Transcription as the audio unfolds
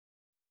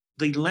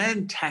The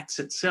land tax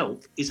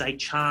itself is a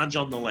charge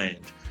on the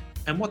land.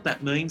 And what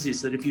that means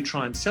is that if you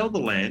try and sell the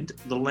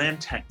land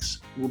tax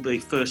will be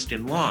first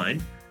in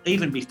line,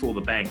 even before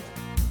the bank.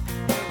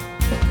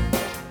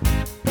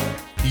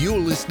 You're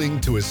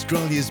listening to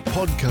Australia's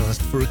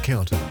podcast for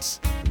accountants,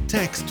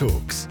 Tax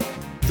Talks,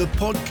 the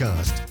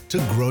podcast to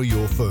grow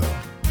your firm.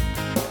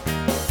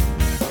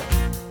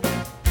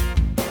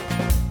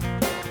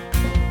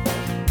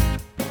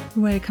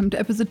 Welcome to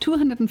episode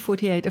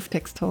 248 of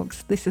Tax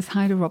Talks. This is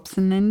Heide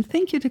Robson, and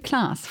thank you to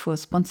Class for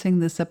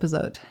sponsoring this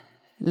episode.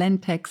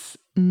 Land tax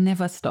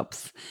never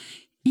stops.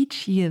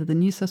 Each year, the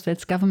New South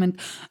Wales government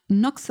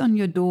knocks on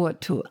your door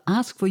to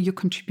ask for your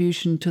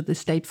contribution to the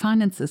state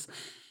finances.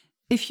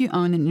 If you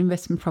own an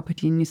investment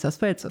property in New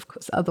South Wales, of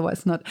course,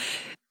 otherwise not.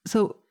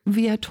 So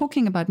we are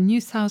talking about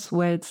New South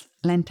Wales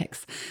land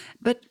tax.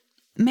 But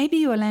maybe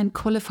your land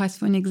qualifies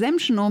for an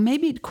exemption, or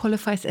maybe it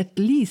qualifies at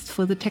least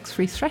for the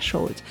tax-free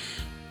threshold.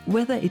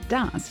 Whether it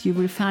does, you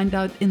will find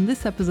out in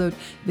this episode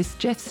with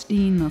Jeff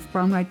Steen of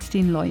Brown Wright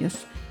Steen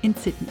Lawyers in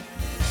Sydney.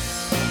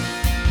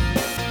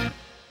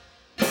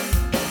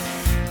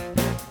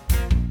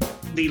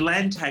 The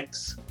land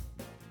tax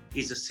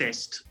is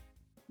assessed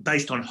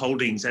based on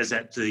holdings as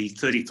at the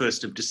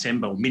 31st of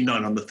December, or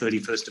midnight on the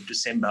 31st of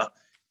December,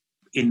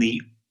 in the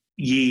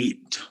year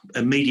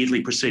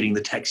immediately preceding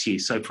the tax year.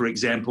 So, for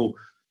example,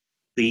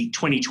 the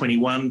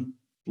 2021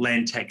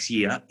 land tax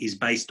year is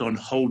based on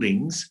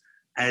holdings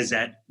as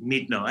at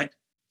midnight,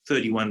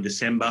 31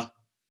 December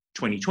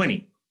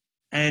 2020.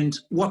 And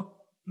what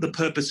the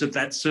purpose of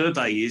that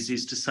survey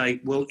is to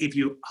say, well, if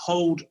you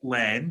hold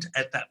land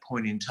at that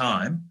point in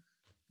time,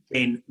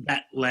 then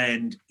that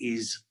land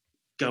is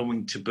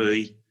going to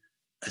be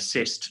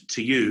assessed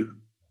to you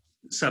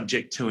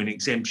subject to an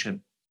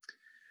exemption.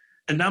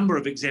 A number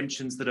of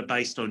exemptions that are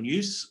based on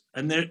use,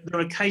 and there are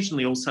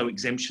occasionally also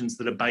exemptions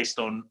that are based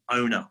on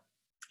owner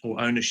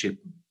or ownership.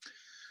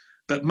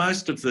 But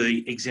most of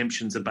the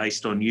exemptions are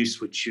based on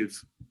use, which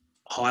you've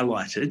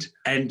highlighted.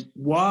 And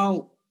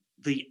while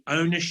the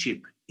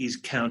ownership is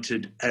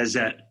counted as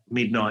at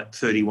midnight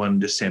 31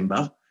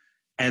 December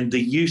and the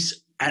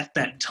use at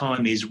that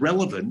time is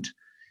relevant,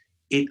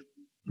 it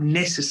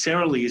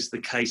necessarily is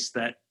the case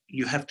that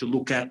you have to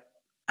look at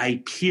a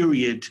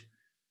period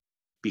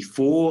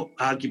before,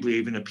 arguably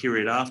even a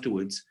period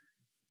afterwards,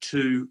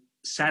 to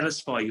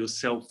satisfy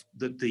yourself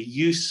that the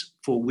use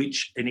for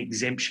which an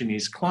exemption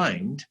is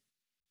claimed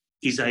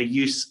is a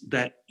use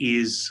that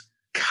is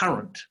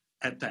current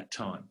at that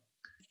time.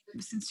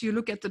 Since you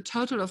look at the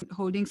total of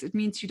holdings, it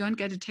means you don't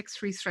get a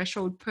tax-free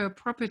threshold per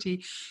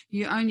property.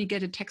 You only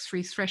get a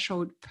tax-free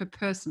threshold per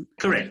person.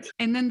 Correct.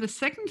 And then the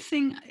second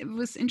thing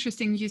was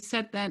interesting. You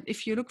said that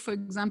if you look, for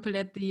example,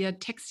 at the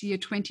tax year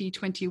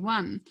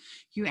 2021,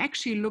 you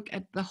actually look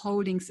at the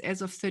holdings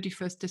as of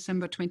 31st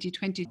December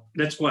 2020.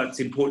 That's why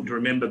it's important to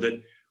remember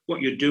that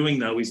what you're doing,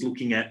 though, is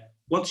looking at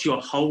what's your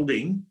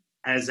holding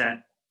as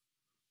at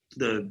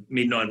the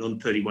midnight on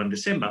 31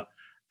 December,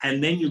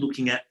 and then you're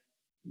looking at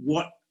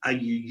what are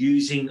you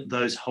using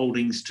those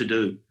holdings to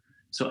do?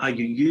 So are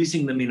you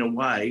using them in a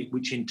way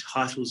which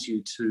entitles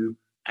you to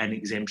an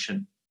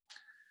exemption?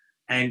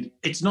 And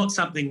it's not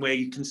something where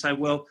you can say,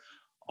 well,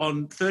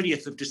 on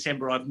 30th of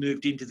December, I've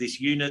moved into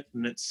this unit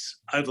and it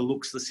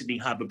overlooks the Sydney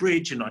Harbour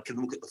Bridge and I can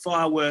look at the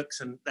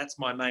fireworks and that's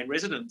my main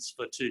residence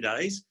for 2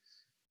 days.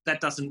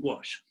 That doesn't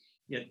wash.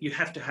 You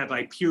have to have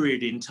a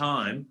period in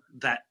time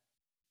that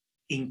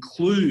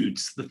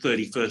includes the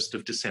 31st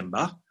of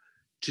December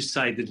to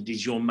say that it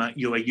is you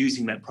are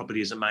using that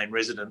property as a main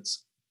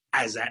residence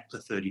as at the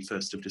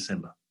 31st of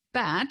December.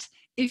 But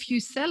if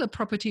you sell a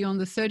property on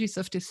the 30th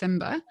of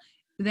December,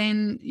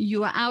 then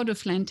you are out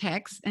of land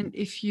tax. And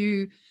if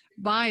you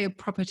buy a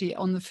property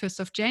on the 1st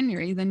of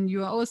January, then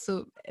you are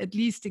also at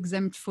least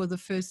exempt for the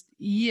first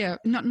year.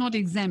 Not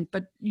exempt,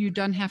 but you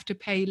don't have to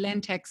pay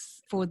land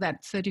tax for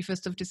that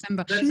 31st of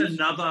December. That's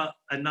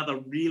another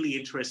really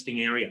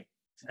interesting area.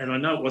 And I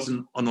know it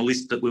wasn't on the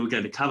list that we were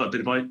going to cover,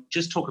 but if I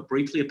just talk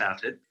briefly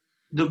about it,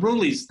 the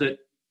rule is that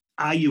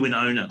are you an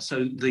owner?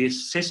 So the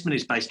assessment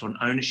is based on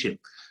ownership.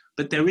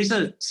 But there is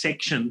a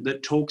section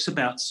that talks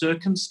about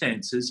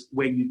circumstances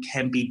where you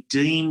can be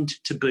deemed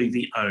to be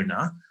the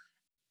owner,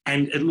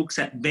 and it looks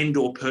at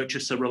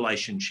vendor-purchaser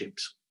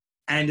relationships.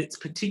 And it's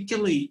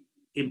particularly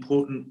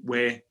important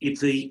where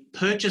if the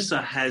purchaser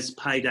has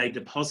paid a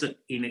deposit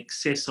in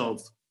excess of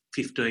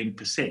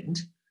 15%,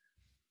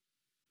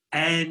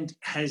 and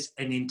has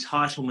an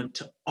entitlement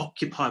to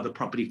occupy the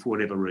property for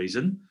whatever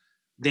reason,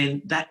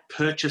 then that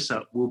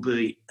purchaser will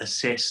be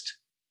assessed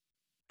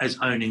as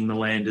owning the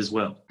land as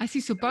well. I see,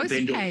 so both the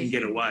vendor pay. can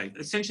get away.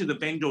 Essentially, the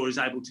vendor is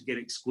able to get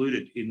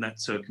excluded in that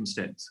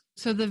circumstance.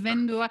 So the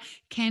vendor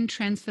can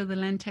transfer the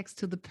land tax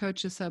to the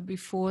purchaser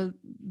before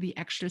the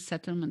actual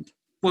settlement.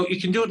 Well,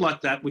 you can do it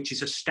like that, which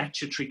is a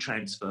statutory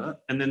transfer.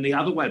 And then the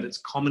other way that's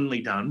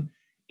commonly done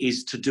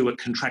is to do a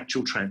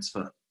contractual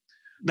transfer.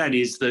 That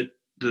is that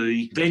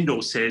the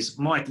vendor says,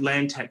 my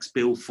land tax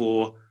bill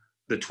for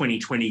the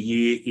 2020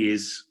 year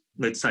is,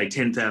 let's say,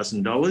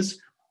 $10,000,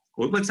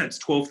 or let's say it's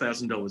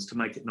 $12,000 to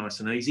make it nice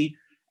and easy.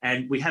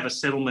 And we have a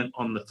settlement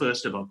on the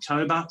 1st of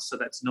October, so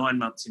that's 9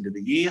 months into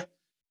the year.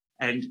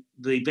 And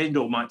the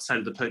vendor might say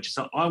to the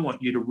purchaser, I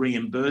want you to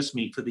reimburse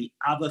me for the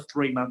other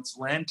 3 months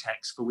land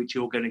tax for which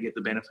you're going to get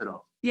the benefit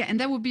of. Yeah, and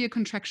that would be a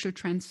contractual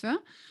transfer,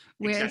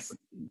 whereas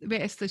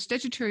Exactly. the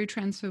statutory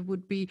transfer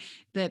would be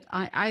that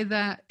I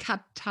either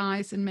cut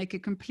ties and make a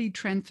complete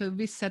transfer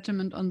with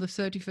settlement on the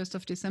 31st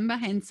of December,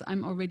 hence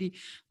I'm already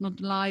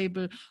not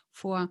liable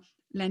for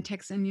land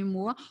tax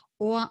anymore,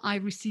 or I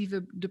receive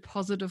a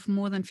deposit of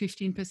more than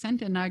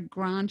 15% and I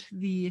grant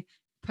the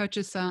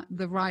purchaser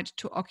the right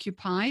to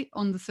occupy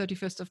on the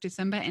 31st of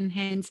December, and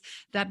hence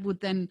that would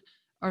then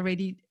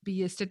already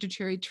be a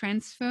statutory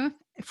transfer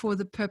for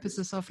the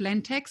purposes of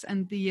land tax,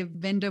 and the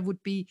vendor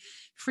would be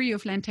free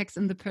of land tax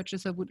and the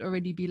purchaser would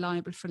already be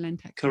liable for land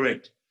tax.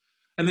 Correct.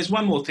 And there's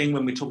one more thing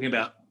when we're talking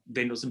about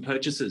vendors and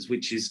purchasers,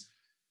 which is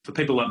for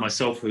people like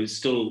myself who are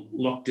still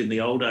locked in the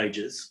old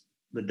ages,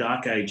 the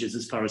dark ages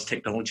as far as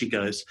technology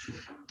goes.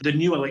 The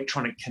new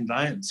electronic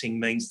conveyancing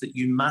means that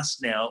you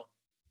must now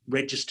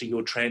register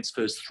your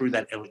transfers through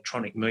that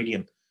electronic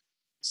medium.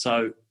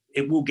 So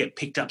it will get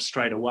picked up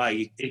straight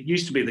away. It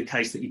used to be the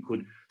case that you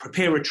could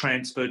prepare a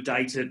transfer,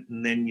 date it,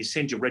 and then you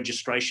send your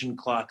registration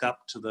clerk up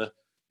to the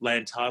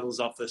land titles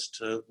office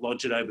to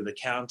lodge it over the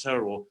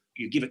counter, or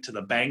you give it to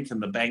the bank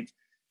and the bank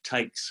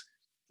takes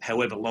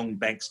however long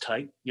banks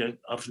take.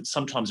 Often,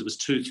 sometimes it was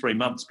 2-3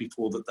 months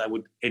before that they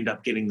would end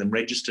up getting them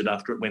registered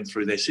after it went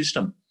through their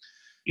system.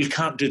 You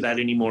can't do that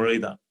anymore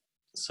either.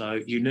 So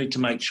you need to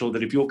make sure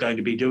that if you're going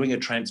to be doing a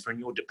transfer and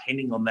you're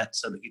depending on that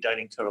so that you don't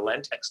incur a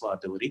land tax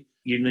liability,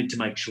 you need to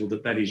make sure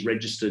that that is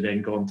registered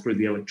and gone through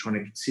the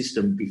electronic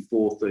system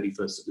before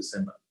 31st of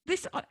December.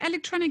 This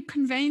electronic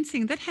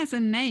conveyancing, that has a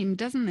name,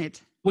 doesn't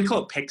it? We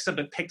call it PEXA,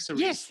 but PEXA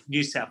Yes. is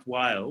New South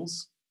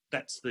Wales.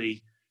 That's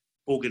the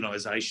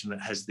organisation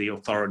that has the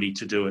authority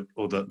to do it,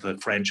 or the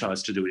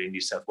franchise to do it in New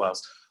South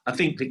Wales. I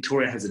think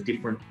Victoria has a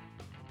different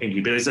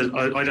entity,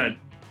 but I don't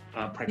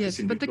practice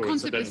in Victoria. Yes, but the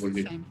concept so is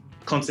the same.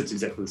 Concept's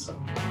exactly the same.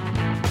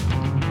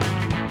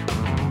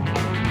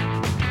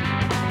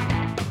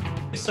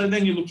 So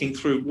then you're looking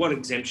through what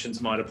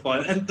exemptions might apply.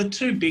 And the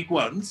two big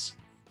ones,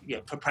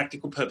 for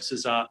practical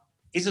purposes are,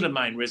 is it a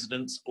main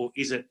residence or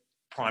is it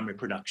primary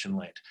production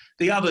land?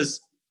 The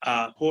others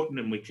are important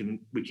and we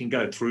can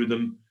go through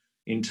them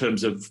in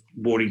terms of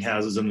boarding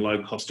houses and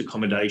low-cost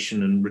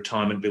accommodation and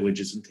retirement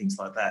villages and things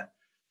like that.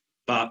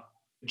 But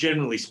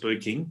generally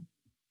speaking,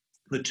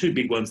 the two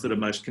big ones that are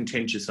most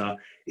contentious are,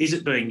 is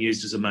it being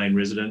used as a main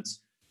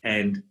residence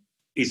and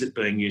is it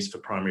being used for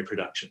primary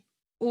production?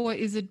 Or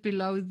is it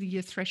below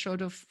the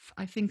threshold of,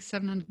 I think,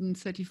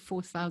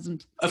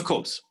 734,000? Of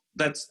course.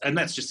 That's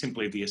just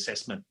simply the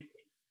assessment.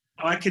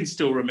 I can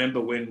still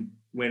remember when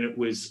it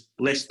was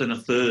less than a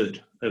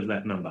third of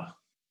that number.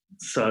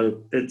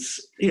 So it's,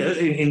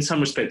 in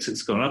some respects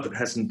it's gone up. It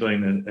hasn't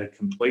been a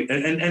complete...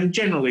 And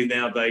generally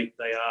now they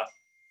are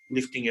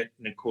lifting it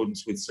in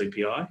accordance with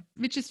CPI.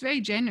 Which is very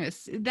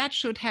generous. That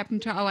should happen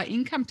to our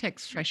income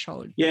tax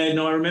threshold. Yeah,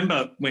 no, I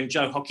remember when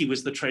Joe Hockey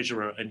was the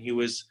treasurer and he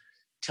was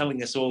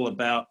telling us all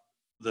about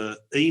the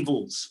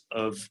evils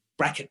of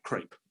bracket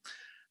creep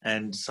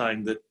and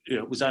saying that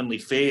it was only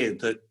fair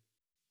that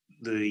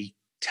the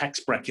tax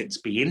brackets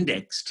be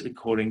indexed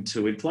according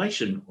to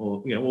inflation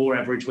or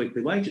average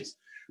weekly wages.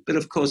 But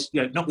of course,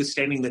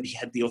 notwithstanding that he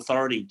had the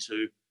authority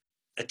to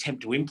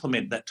attempt to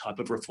implement that type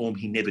of reform,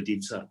 he never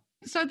did so.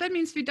 So that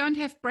means we don't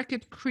have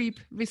bracket creep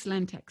with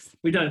land tax.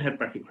 We don't have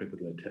bracket creep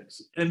with land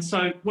tax. And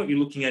so what you're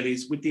looking at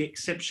is, with the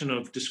exception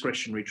of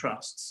discretionary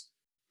trusts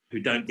who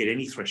don't get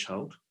any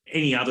threshold,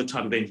 any other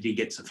type of entity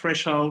gets a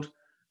threshold.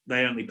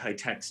 They only pay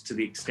tax to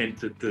the extent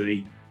that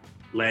the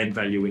land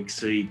value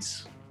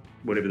exceeds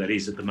whatever that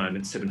is at the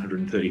moment,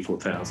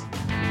 734,000.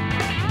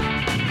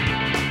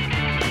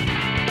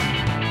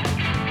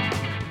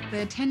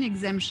 There are 10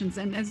 exemptions,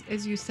 and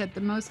as you said, the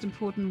most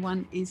important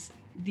one is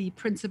the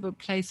principal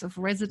place of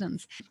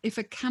residence. If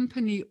a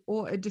company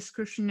or a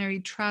discretionary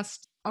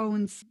trust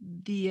owns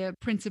the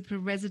principal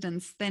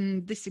residence,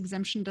 then this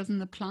exemption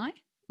doesn't apply,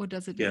 or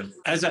does it? Yeah,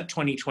 as at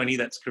 2020,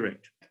 that's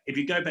correct. If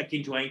you go back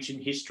into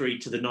ancient history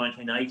to the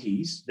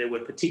 1980s, there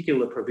were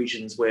particular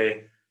provisions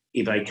where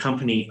if a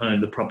company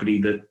owned the property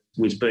that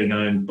was being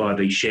owned by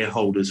the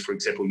shareholders, for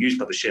example, used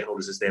by the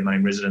shareholders as their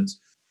main residence,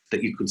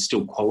 that you could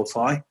still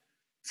qualify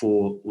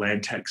for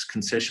land tax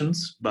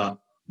concessions, but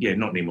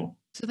not anymore.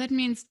 So that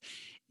means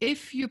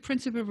if your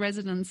principal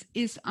residence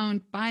is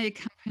owned by a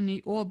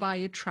company or by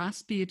a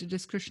trust, be it a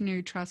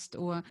discretionary trust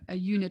or a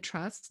unit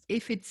trust,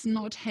 if it's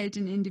not held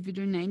in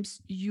individual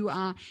names, you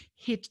are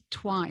hit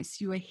twice.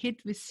 You are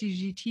hit with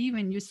CGT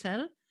when you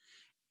sell,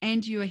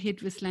 and you are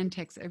hit with land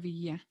tax every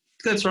year.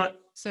 That's right.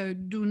 So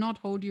do not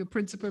hold your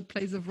principal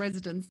place of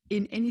residence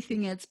in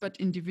anything else but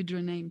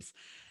individual names.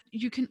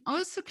 You can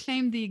also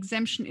claim the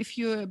exemption if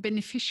you're a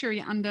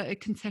beneficiary under a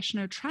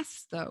concessional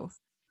trust, though.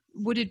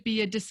 Would it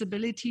be a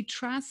disability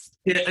trust?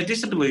 Yeah, a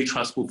disability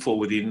trust will fall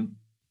within.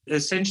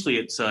 Essentially,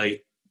 it's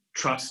a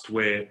trust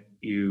where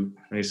you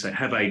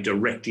have a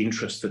direct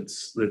interest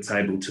that's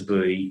able to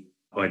be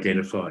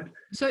identified.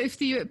 So if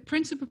the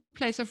principal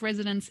place of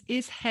residence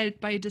is held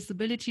by a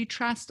disability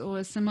trust or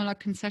a similar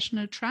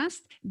concessional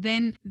trust,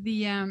 then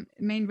the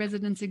main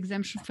residence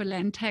exemption for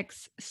land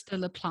tax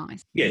still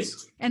applies.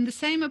 Yes. And the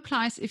same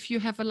applies if you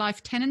have a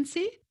life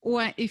tenancy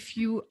or if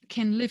you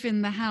can live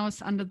in the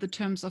house under the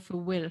terms of a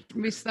will.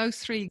 With those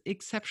three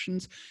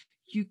exceptions,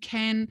 you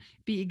can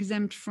be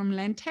exempt from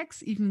land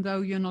tax, even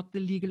though you're not the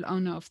legal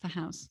owner of the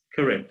house.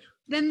 Correct.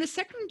 Then the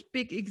second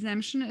big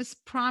exemption is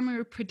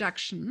primary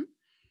production.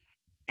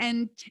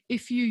 And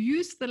if you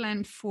use the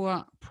land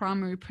for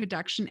primary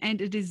production and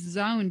it is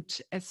zoned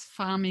as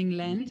farming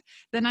land,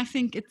 then I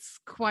think it's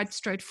quite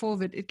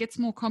straightforward. It gets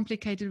more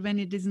complicated when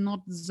it is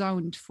not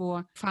zoned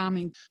for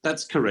farming.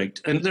 That's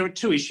correct. And there are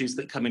two issues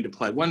that come into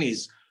play. One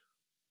is,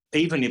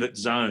 even if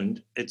it's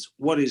zoned, it's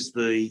what is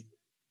the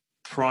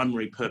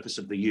primary purpose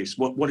of the use?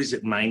 What is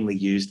it mainly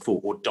used for,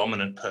 or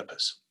dominant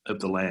purpose of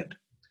the land?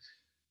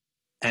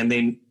 And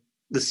then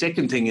the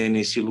second thing then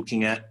is you're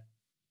looking at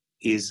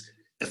is,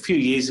 a few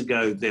years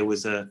ago, there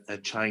was a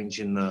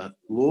change in the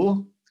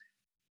law,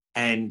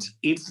 and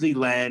if the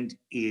land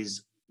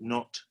is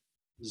not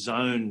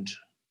zoned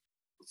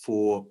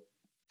for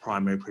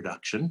primary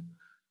production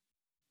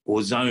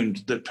or zoned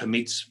that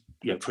permits,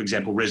 for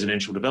example,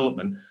 residential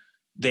development,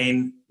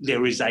 then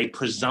there is a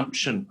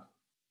presumption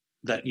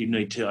that you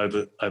need to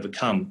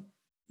overcome,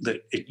 that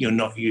you're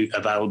not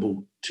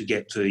available to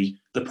get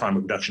the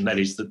primary production. That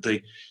is,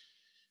 that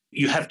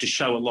you have to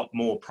show a lot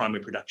more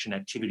primary production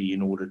activity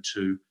in order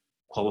to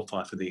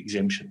qualify for the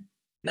exemption.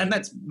 And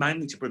that's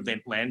mainly to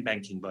prevent land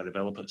banking by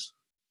developers.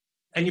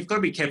 And you've got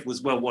to be careful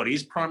as well, what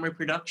is primary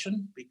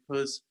production?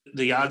 Because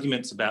the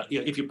arguments about,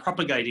 if you're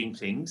propagating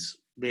things,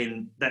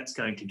 then that's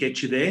going to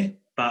get you there.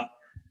 But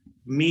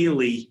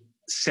merely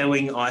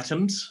selling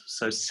items,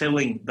 so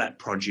selling that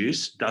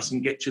produce,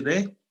 doesn't get you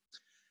there.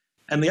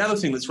 And the other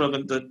thing that's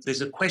relevant, that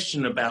there's a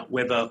question about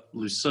whether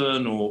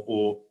lucerne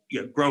or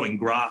growing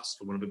grass,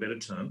 for want of a better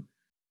term,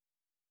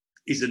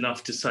 is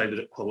enough to say that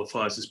it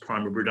qualifies as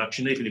primary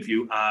production. Even if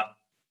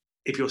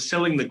you're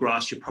selling the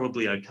grass, you're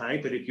probably okay.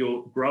 But if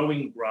you're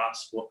growing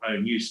grass for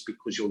own use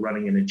because you're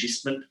running an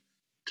agistment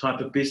type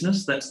of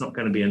business, that's not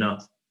going to be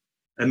enough.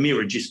 A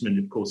mere agistment,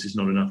 of course, is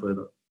not enough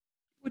either.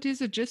 What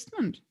is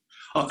agistment?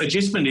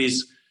 Agistment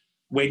is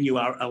when you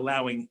are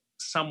allowing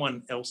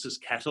someone else's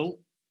cattle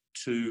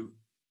to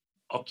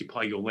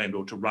occupy your land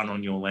or to run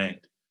on your land.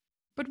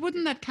 But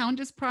wouldn't that count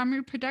as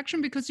primary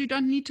production? Because you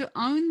don't need to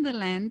own the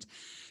land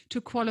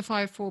to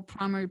qualify for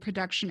primary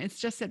production. It's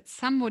just that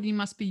somebody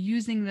must be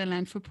using the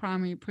land for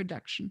primary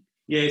production.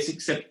 Yes,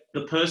 except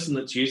the person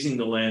that's using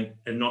the land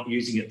and not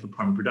using it for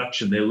primary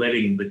production, they're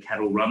letting the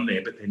cattle run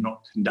there, but they're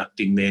not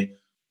conducting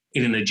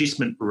in an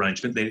agistment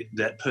arrangement,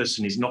 that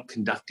person is not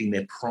conducting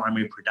their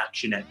primary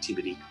production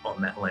activity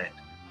on that land.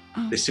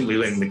 Oh, they're simply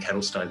letting the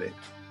cattle stay there,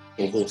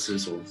 or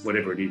horses, or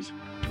whatever it is.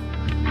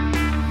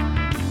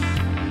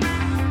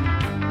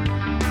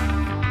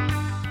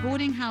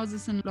 Boarding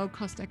houses and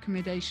low-cost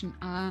accommodation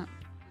are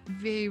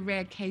very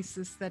rare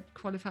cases that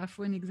qualify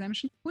for an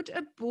exemption. Would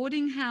a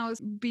boarding house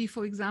be,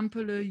 for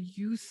example, a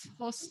youth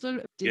hostel?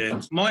 Yeah,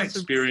 my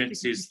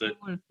experience is that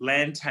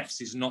land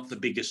tax is not the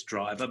biggest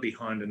driver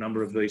behind a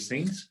number of these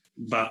things,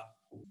 but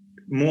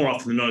more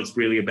often than not, it's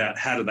really about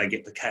how do they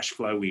get the cash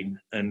flow in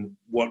and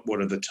what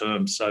are the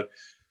terms. So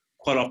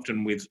quite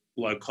often with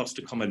low-cost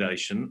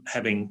accommodation,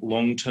 having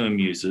long-term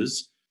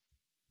users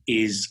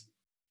is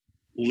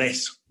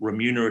less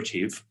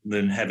remunerative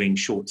than having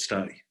short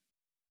stay.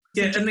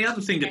 Yeah, and the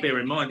other thing to bear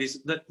in mind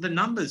is that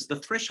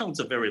the thresholds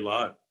are very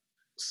low.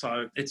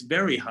 So it's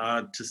very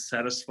hard to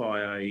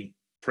satisfy a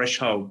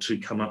threshold to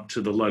come up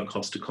to the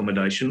low-cost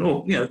accommodation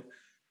or,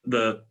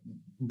 the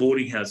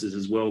boarding houses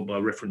as well by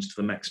reference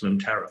to the maximum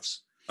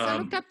tariffs. So I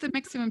looked up the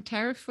maximum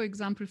tariff, for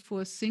example,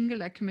 for a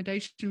single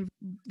accommodation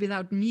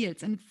without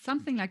meals, and it's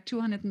something like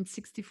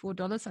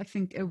 $264, I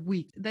think, a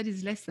week. That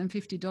is less than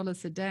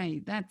 $50 a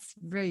day. That's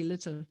very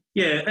little.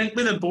 Yeah, and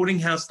with a boarding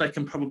house, they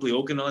can probably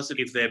organise it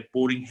if their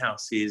boarding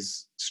house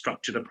is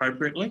structured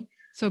appropriately.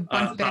 So,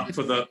 but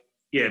for the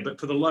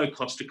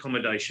low-cost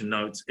accommodation,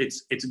 no,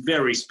 it's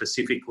very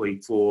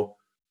specifically for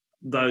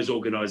those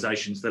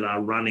organisations that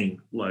are running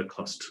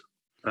low-cost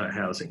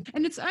housing.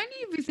 And it's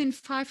only within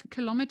 5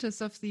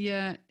 kilometres of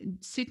the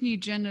Sydney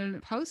General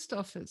Post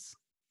Office.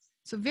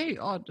 So very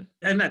odd.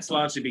 And that's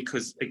largely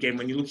because, again,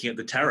 when you're looking at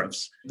the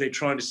tariffs, they're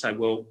trying to say,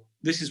 well,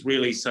 this is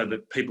really so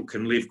that people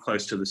can live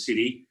close to the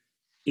city.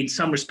 In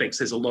some respects,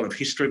 there's a lot of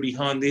history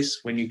behind this.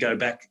 When you go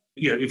back,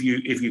 if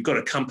you've got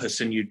a compass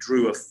and you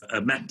drew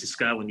a map to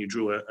scale and you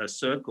drew a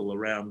circle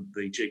around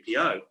the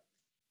GPO,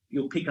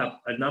 you'll pick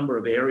up a number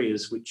of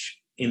areas which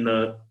in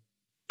the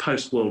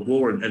post-World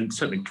War and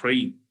certainly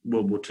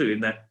pre-World War II,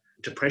 in that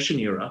Depression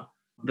era,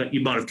 that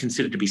you might have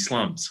considered to be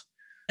slums.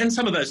 And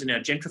some of those are now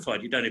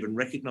gentrified. You don't even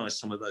recognise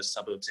some of those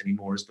suburbs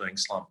anymore as being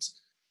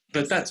slums.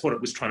 But that's what it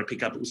was trying to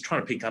pick up. It was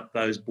trying to pick up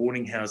those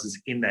boarding houses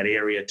in that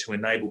area to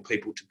enable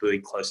people to be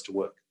close to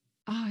work.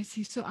 Oh, I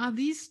see. So are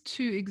these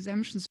two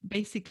exemptions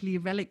basically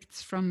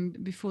relics from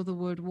before the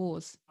World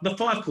Wars? The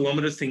 5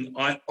 kilometre thing,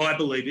 I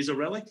believe, is a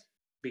relic.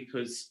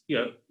 because,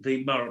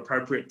 the more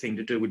appropriate thing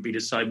to do would be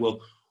to say, well,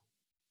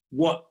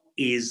 what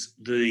is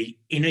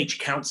in each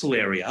council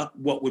area,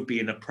 what would be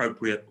an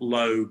appropriate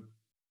low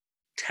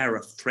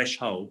tariff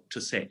threshold to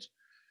set?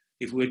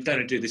 If we're going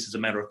to do this as a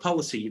matter of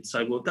policy, you'd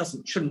say, well,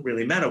 shouldn't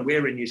really matter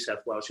where in New South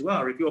Wales you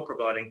are. If you're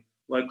providing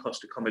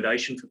low-cost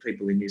accommodation for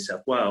people in New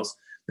South Wales,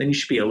 then you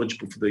should be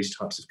eligible for these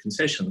types of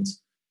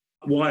concessions.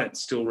 Why it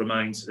still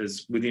remains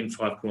as within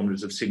 5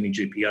 kilometres of Sydney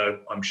GPO,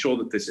 I'm sure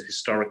that there's a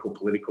historical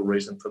political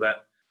reason for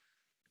that.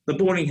 The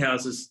boarding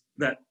houses,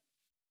 that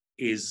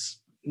is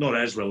not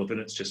as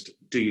relevant. It's just,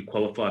 do you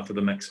qualify for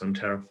the maximum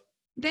tariff?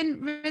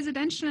 Then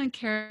residential and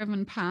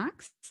caravan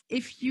parks,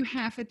 if you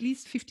have at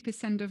least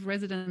 50% of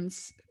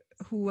residents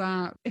who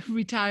are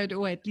retired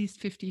or at least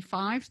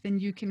 55, then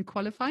you can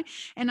qualify.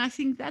 And I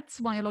think that's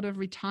why a lot of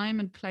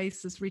retirement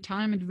places,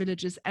 retirement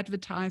villages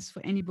advertise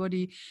for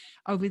anybody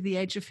over the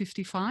age of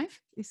 55.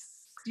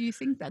 Do you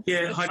think that's...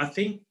 Yeah, I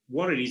think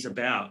what it is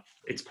about,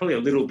 it's probably a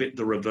little bit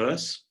the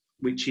reverse,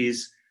 which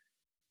is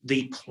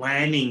the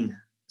planning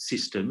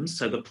systems.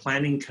 So the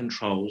planning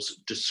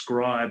controls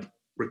describe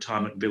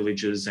retirement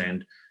villages,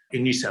 and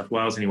in New South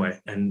Wales anyway,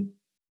 and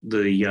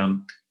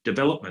the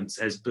developments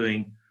as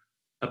being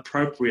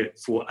appropriate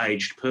for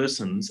aged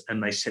persons,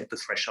 and they set the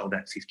threshold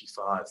at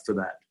 55 for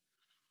that.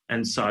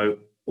 And so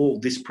all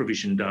this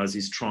provision does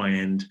is try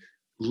and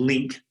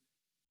link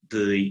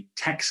the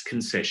tax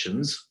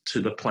concessions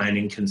to the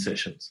planning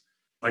concessions.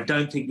 I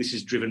don't think this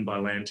is driven by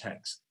land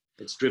tax.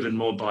 It's driven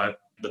more by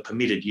the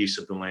permitted use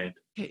of the land.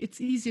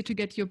 It's easier to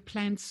get your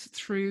plans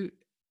through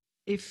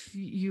if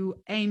you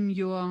aim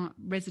your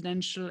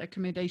residential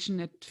accommodation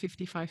at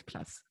 55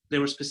 plus.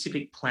 There are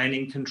specific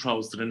planning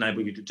controls that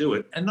enable you to do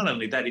it. And not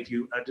only that, if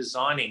you are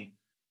designing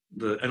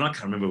and I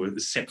can't remember whether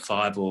it's SEP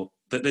 5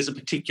 but there's a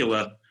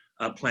particular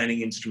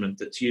planning instrument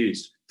that's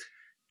used.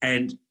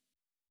 And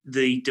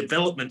the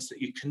developments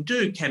that you can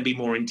do can be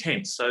more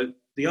intense. So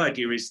the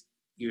idea is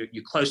you're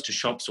close to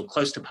shops or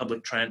close to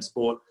public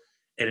transport.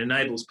 It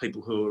enables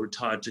people who are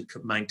retired to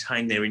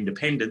maintain their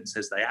independence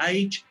as they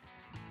age,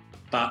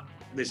 but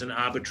there's an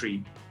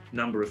arbitrary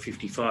number of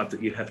 55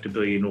 that you have to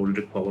be in order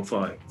to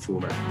qualify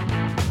for that.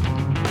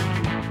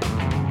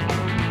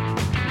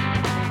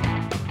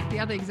 The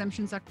other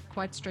exemptions are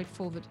quite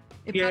straightforward.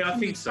 I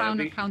think so.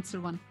 Crown or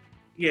council one.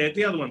 Yeah,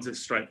 the other ones are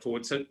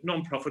straightforward. So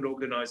non-profit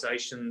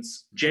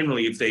organisations,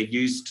 generally if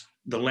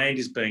the land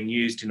is being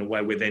used in a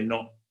way where they're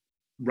not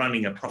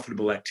running a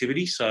profitable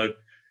activity, so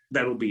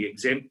that'll be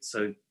exempt.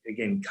 So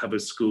again,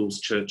 covers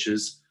schools,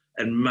 churches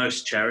and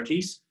most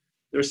charities.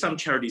 There are some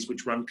charities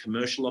which run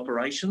commercial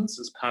operations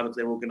as part of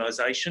their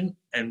organisation,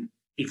 and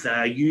if they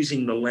are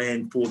using the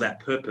land for that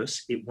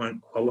purpose, it won't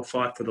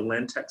qualify for the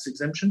land tax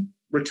exemption.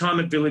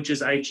 Retirement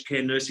villages, aged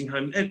care, nursing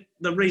home,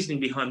 the reasoning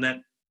behind that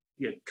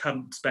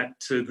comes back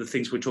to the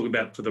things we're talking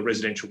about for the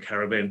residential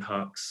caravan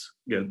parks,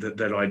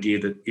 that idea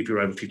that if you're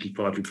over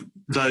 55,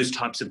 those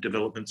types of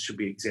developments should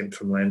be exempt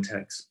from land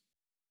tax.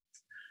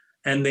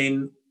 And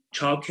then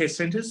childcare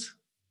centres.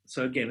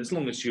 So again, as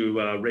long as you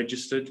are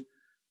registered,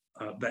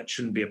 that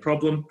shouldn't be a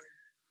problem.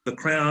 The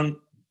Crown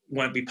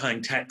won't be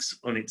paying tax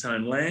on its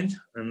own land,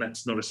 and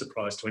that's not a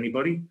surprise to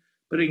anybody,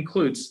 but it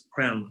includes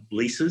Crown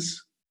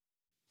leases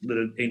that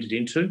are entered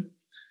into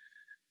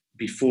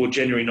before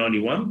January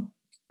 91.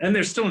 And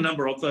there's still a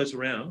number of those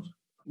around.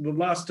 The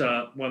last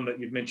one that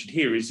you've mentioned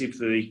here is if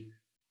the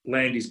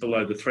land is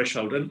below the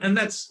threshold. And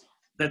that's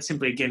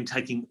simply, again,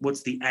 taking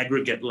what's the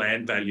aggregate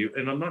land value.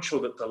 And I'm not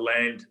sure that the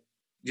land,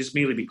 just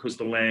merely because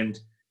the land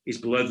is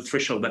below the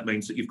threshold, that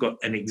means that you've got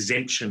an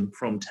exemption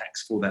from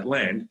tax for that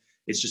land.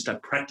 It's just a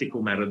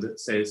practical matter that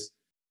says,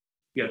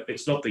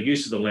 it's not the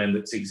use of the land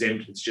that's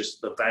exempt, it's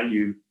just the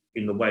value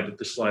in the way that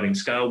the sliding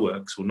scale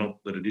works, or not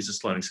that it is a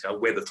sliding scale,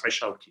 where the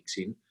threshold kicks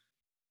in,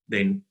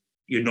 then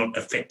you're not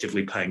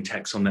effectively paying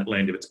tax on that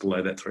land if it's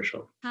below that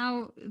threshold.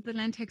 How the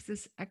land tax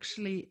is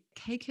actually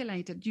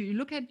calculated? You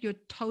look at your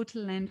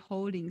total land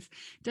holdings.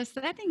 Does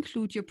that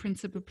include your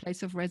principal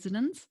place of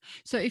residence?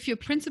 So if your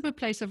principal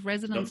place of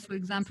residence, for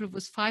example,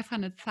 was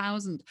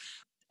 500,000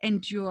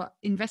 and your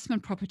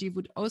investment property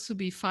would also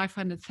be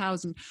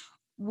 500,000,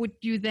 would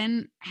you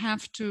then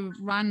have to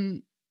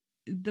run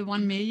the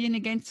 1 million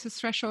against the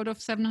threshold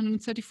of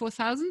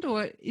 734,000,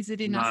 or is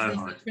it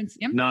enough?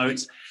 No,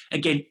 it's,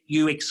 again,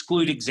 you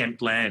exclude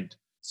exempt land.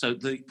 So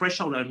the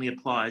threshold only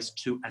applies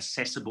to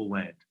assessable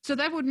land. So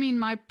that would mean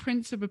my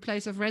principal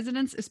place of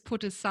residence is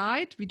put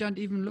aside. We don't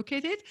even look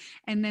at it.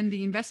 And then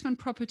the investment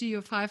property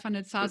of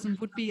 500,000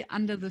 would be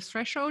under the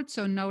threshold.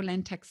 So no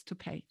land tax to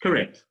pay.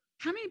 Correct.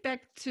 Coming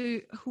back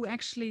to who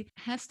actually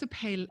has to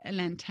pay a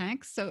land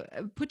tax, so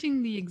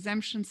putting the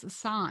exemptions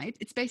aside,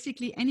 it's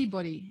basically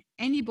anybody.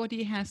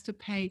 Anybody has to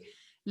pay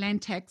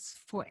land tax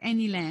for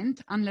any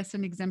land unless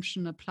an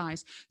exemption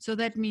applies. So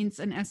that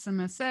means an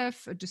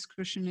SMSF, a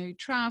discretionary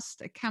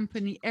trust, a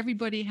company,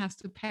 everybody has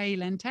to pay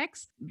land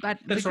tax. But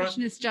the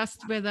question is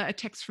just whether a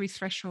tax-free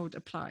threshold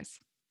applies.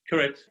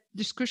 Correct.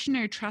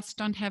 Discretionary trusts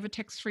don't have a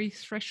tax-free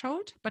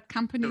threshold, but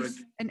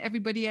companies and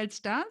everybody else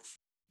does?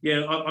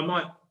 Yeah, I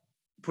might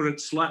put it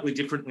slightly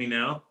differently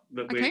now,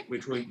 but Okay.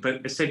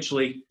 but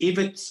essentially, if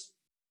it's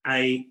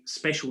a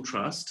special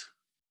trust,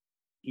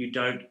 you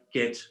don't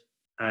get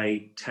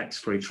a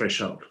tax-free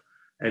threshold.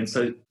 And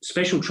so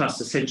special trust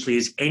essentially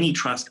is any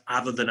trust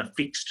other than a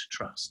fixed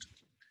trust.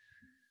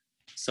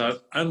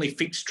 So only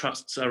fixed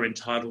trusts are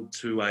entitled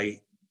to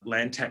a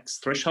land tax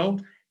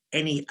threshold.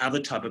 Any other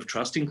type of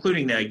trust,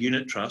 including our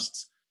unit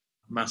trusts,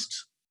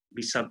 must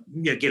be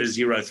get a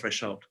zero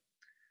threshold.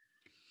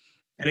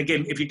 And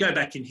again, if you go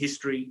back in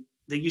history,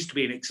 there used to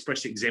be an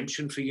express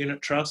exemption for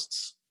unit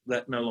trusts.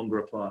 That no longer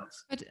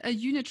applies. But a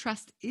unit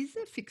trust is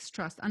a fixed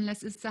trust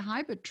unless it's a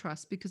hybrid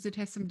trust because it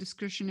has some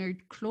discretionary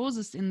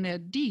clauses in their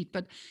deed.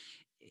 But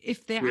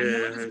if there are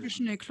no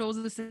discretionary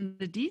clauses in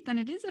the deed, then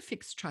it is a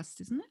fixed trust,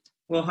 isn't it?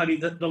 Well, Heidi,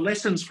 the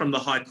lessons from the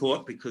High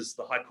Court, because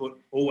the High Court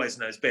always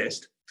knows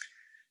best,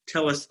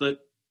 tell us that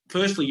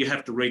firstly you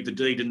have to read the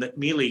deed, and that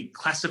merely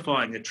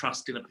classifying a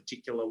trust in a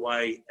particular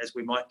way, as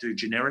we might do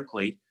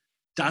generically,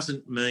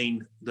 doesn't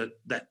mean that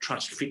that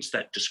trust fits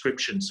that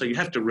description. So you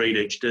have to read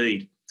each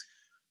deed.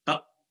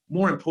 But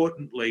more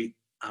importantly,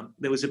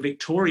 there was a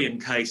Victorian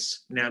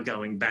case now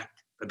going back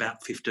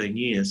about 15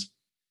 years.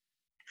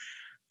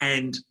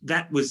 And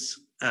that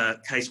was a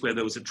case where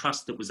there was a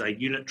trust that was a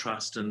unit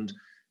trust, and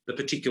the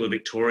particular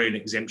Victorian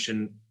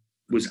exemption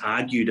was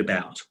argued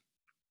about.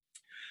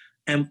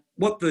 And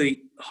what the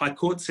High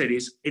Court said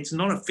is it's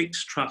not a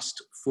fixed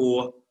trust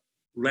for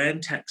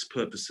land tax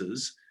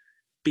purposes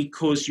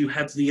because you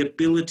have the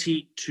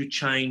ability to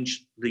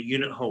change the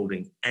unit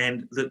holding,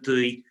 and that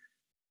the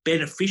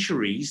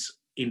beneficiary's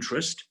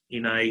interest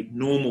in a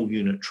normal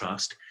unit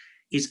trust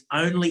is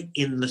only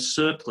in the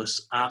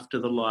surplus after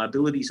the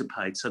liabilities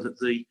are paid, so that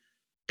the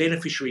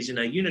beneficiaries in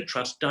a unit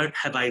trust don't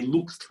have a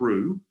look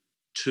through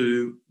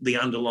to the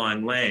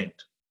underlying land.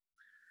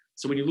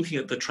 So when you're looking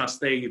at the trust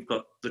there, you've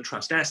got the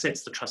trust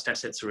assets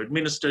are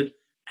administered,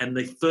 and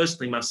they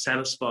firstly must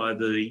satisfy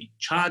the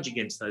charge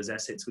against those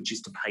assets, which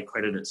is to pay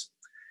creditors.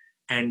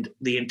 And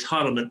the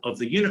entitlement of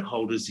the unit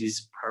holders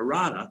is pro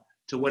rata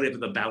to whatever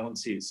the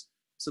balance is.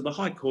 So the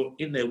High Court,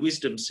 in their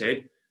wisdom,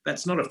 said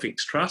that's not a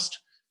fixed trust,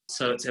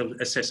 so it's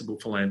assessable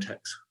for land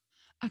tax.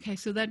 Okay,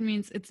 so that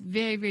means it's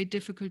very, very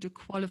difficult to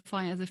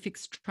qualify as a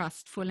fixed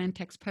trust for land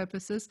tax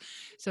purposes.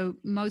 So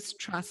most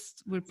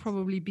trusts will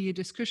probably be a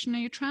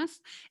discretionary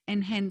trust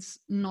and hence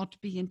not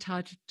be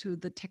entitled to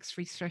the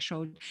tax-free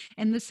threshold.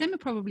 And the same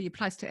probably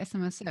applies to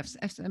SMSFs.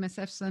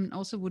 SMSFs then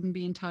also wouldn't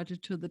be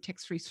entitled to the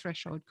tax-free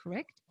threshold,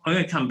 correct? I'm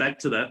going to come back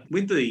to that.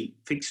 With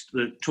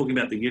talking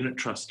about the unit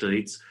trust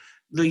deeds,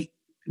 the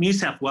New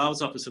South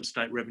Wales Office of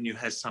State Revenue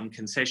has some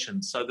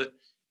concessions, so that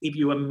if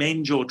you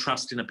amend your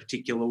trust in a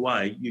particular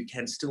way, you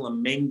can still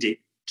amend it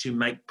to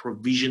make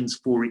provisions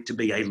for it to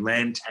be a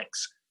land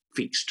tax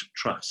fixed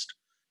trust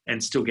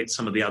and still get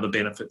some of the other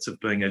benefits of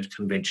being a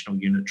conventional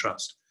unit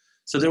trust.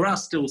 So there are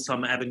still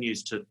some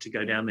avenues to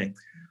go down there.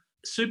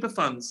 Super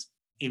funds,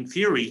 in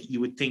theory, you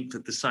would think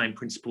that the same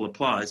principle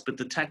applies, but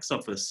the tax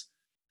office,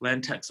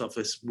 land tax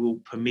office, will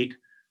permit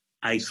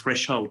a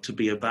threshold to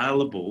be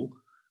available,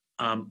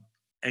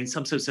 and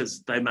some sort of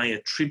says they may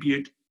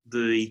attribute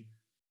the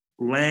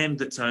land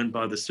that's owned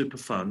by the super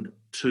fund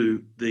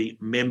to the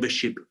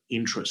membership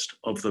interest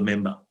of the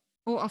member.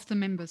 Or of the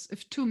members.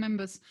 If two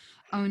members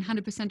own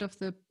 100% of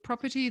the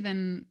property,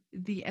 then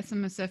the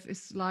SMSF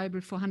is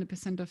liable for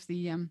 100% of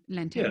the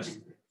land tax. Yes.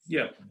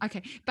 Yeah.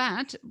 Okay.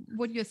 But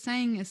what you're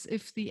saying is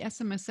if the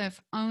SMSF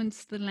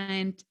owns the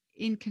land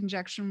in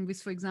conjunction with,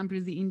 for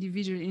example, the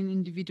individual in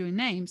individual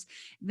names,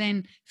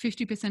 then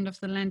 50% of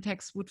the land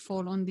tax would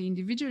fall on the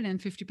individual and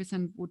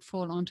 50% would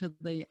fall onto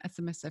the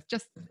SMSF,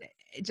 just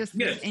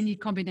yes. Any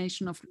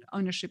combination of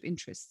ownership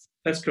interests.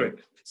 That's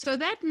correct. So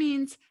that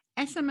means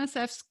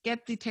SMSFs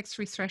get the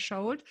tax-free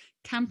threshold,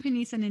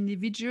 companies and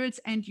individuals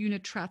and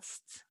unit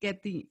trusts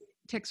get the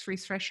tax-free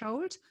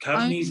threshold.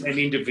 Companies and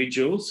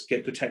individuals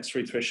get the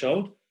tax-free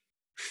threshold.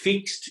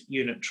 Fixed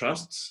unit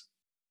trusts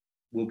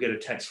will get a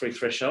tax-free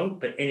threshold,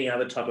 but any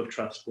other type of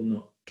trust will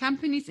not.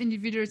 Companies,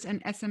 individuals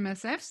and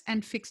SMSFs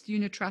and fixed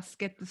unit trusts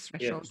get the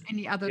threshold. Yeah.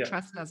 Any other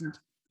trust doesn't.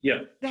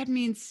 Yeah. That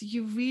means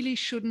you really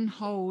shouldn't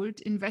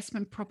hold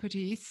investment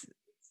properties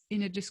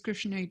in a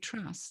discretionary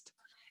trust.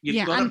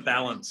 You've got to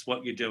balance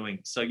what you're doing.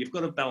 So you've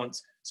got to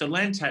balance. So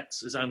land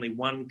tax is only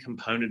one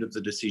component of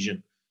the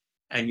decision.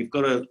 And you've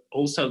got to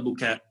also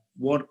look at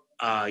what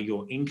are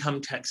your income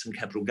tax and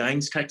capital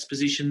gains tax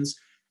positions,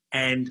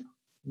 and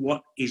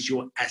what is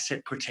your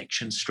asset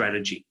protection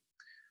strategy.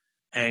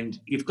 And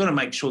you've got to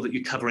make sure that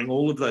you're covering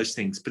all of those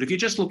things. But if you're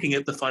just looking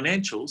at the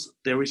financials,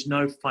 there is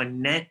no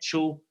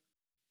financial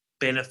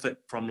benefit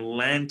from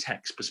land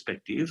tax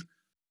perspective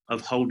of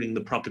holding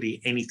the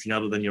property anything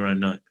other than your own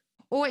name.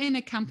 Or in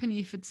a company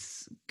if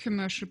it's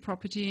commercial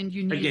property and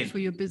you need it for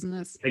your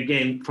business.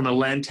 Again, from a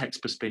land tax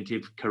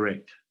perspective,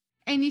 correct.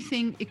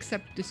 Anything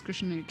except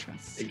discretionary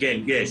trusts.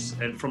 Again, yes.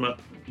 And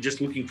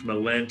just looking from a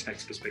land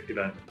tax perspective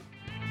only.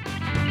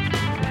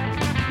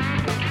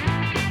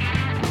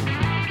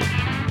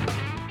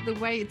 The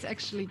way it's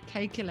actually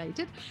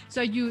calculated.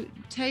 So you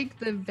take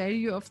the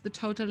value of the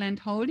total land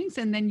holdings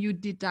and then you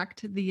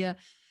deduct the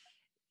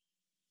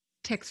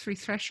tax-free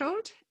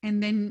threshold,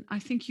 and then I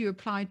think you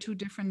apply 2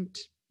 different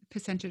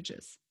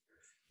percentages.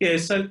 Yeah,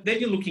 so then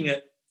you're looking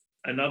at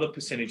another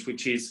percentage,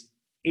 which is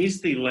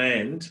the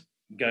land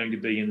going to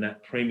be in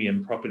that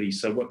premium property?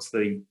 So what's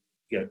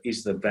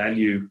is the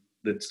value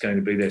that's going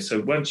to be there?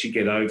 So once you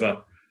get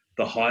over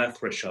the higher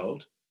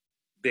threshold,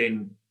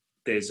 then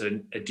there's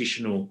an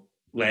additional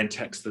land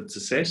tax that's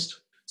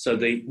assessed. So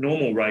the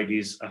normal rate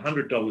is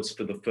 $100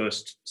 for the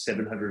first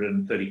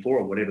 734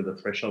 or whatever the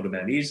threshold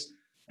amount is,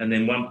 and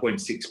then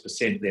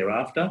 1.6%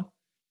 thereafter.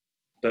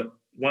 But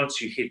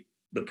once you hit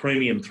the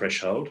premium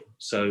threshold,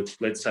 so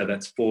let's say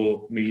that's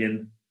 4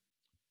 million.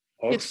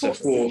 It's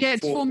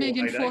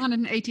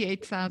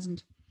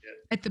 4,488,000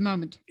 at the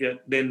moment. Yeah,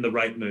 then the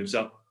rate moves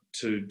up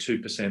to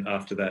 2%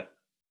 after that.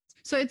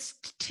 So it's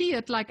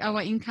tiered like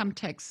our income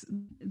tax.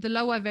 The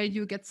lower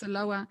value gets a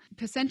lower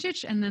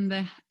percentage, and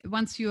then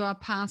once you are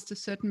past a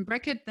certain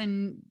bracket,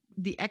 then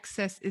the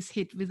excess is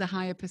hit with a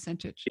higher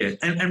percentage. Yeah,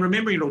 and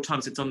remembering at all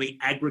times it's on the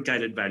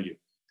aggregated value.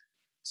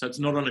 So it's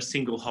not on a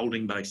single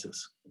holding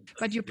basis.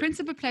 But your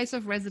principal place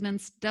of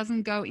residence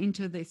doesn't go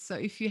into this. So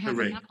if you have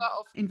a number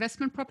of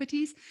investment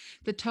properties,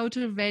 the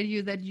total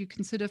value that you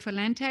consider for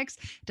land tax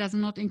does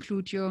not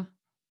include your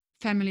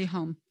family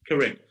home.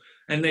 Correct.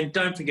 And then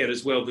don't forget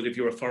as well that if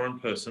you're a foreign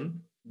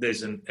person,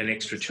 there's an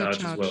extra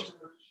charge as well.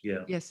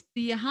 Yeah. Yes.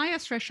 The higher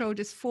threshold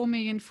is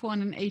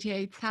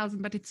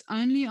 4,488,000, but it's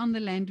only on the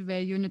land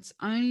value, and it's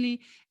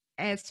only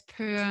as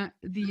per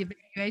the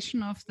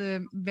evaluation of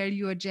the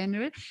valuer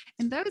general.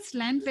 And those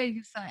land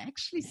values are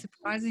actually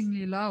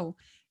surprisingly low.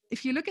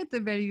 If you look at the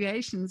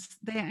valuations,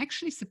 they're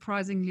actually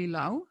surprisingly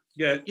low.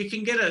 Yeah, you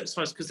can get I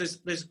suppose, because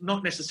there's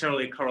not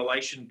necessarily a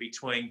correlation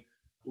between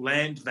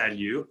land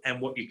value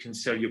and what you can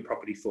sell your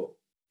property for.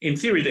 In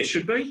theory, there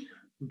should be,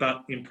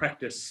 but in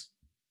practice,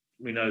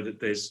 we know that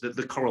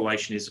the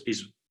correlation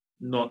is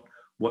not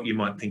what you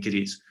might think it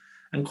is.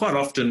 And quite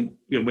often,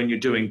 when you're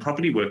doing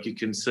property work, you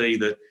can see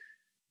that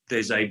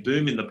there's a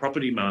boom in the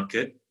property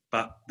market,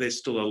 but there's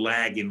still a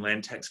lag in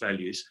land tax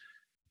values.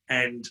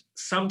 And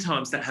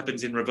sometimes that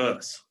happens in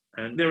reverse.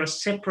 And there are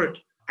separate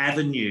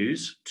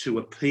avenues to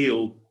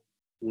appeal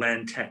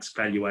land tax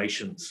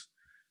valuations.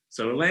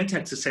 So a land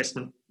tax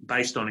assessment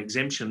based on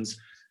exemptions,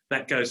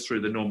 that goes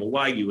through the normal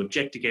way. You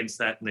object against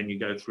that, and then you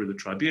go through the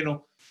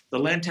tribunal. The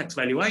land tax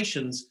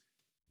valuations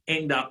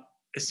end up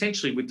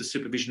essentially with the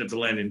supervision of the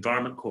Land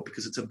Environment Court,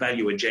 because it's a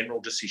valuer general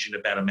decision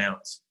about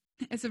amounts.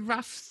 As a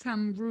rough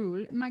thumb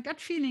rule, my gut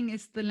feeling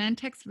is the land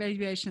tax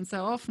valuations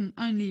are often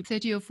only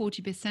 30 or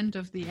 40%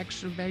 of the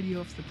actual value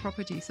of the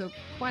property, so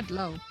quite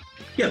low.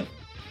 Yeah,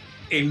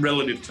 in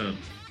relative terms.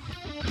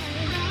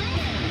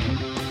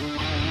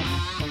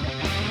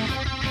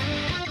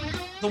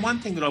 The one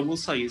thing that I will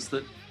say is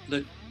that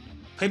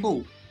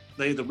people,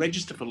 they either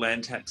register for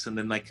land tax and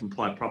then they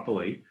comply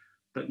properly,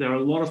 but there are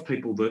a lot of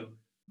people that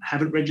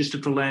haven't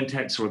registered for land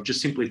tax, or have just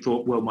simply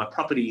thought, well, my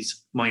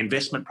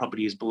investment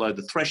property is below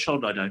the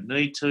threshold, I don't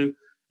need to.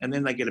 And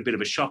then they get a bit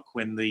of a shock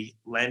when the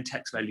land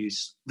tax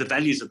values, the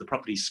values of the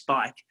property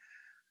spike,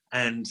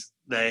 and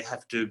they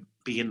have to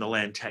be in the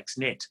land tax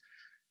net.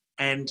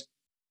 And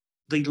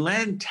the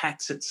land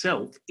tax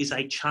itself is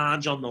a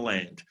charge on the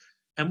land.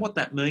 And what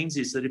that means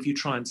is that if you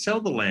try and sell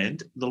the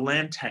land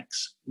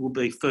tax will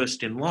be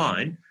first in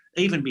line,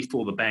 even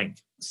before the bank.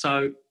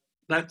 So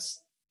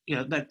that's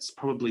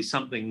probably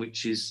something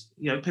which is,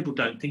 people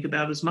don't think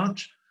about as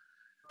much.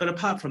 But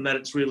apart from that,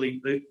 it's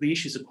really, the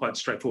issues are quite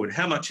straightforward.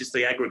 How much is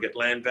the aggregate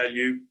land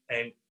value,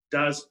 and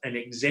does an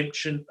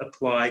exemption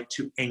apply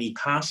to any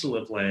parcel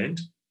of land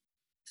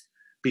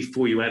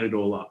before you add it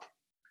all up?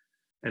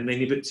 And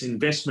then if it's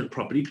investment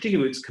property,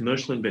 particularly if it's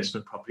commercial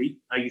investment property,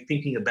 are you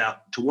thinking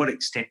about to what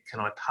extent can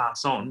I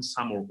pass on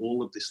some or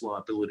all of this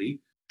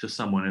liability to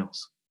someone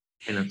else?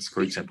 Tenants,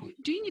 for example.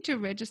 Do you need to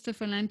register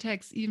for land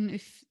tax even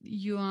if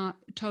your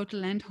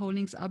total land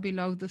holdings are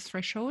below the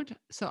threshold?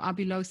 So are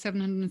below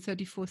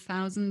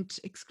 734,000,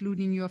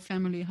 excluding your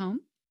family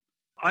home?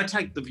 I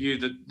take the view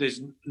that there's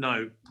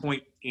no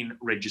point in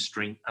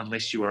registering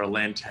unless you are a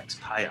land tax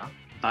payer,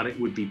 but it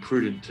would be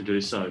prudent to do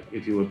so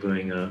if you were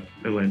being a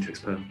land tax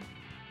payer.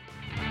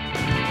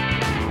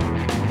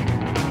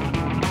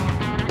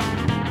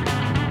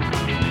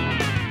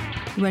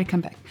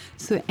 Welcome back.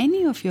 So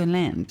any of your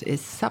land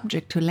is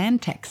subject to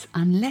land tax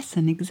unless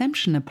an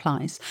exemption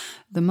applies.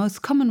 The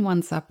most common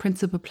ones are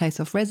principal place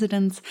of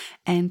residence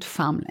and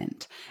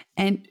farmland.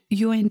 And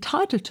you are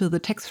entitled to the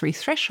tax-free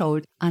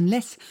threshold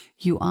unless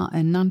you are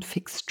a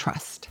non-fixed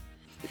trust.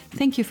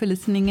 Thank you for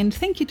listening, and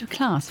thank you to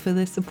Class for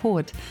their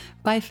support.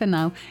 Bye for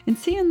now, and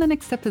see you in the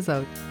next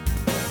episode.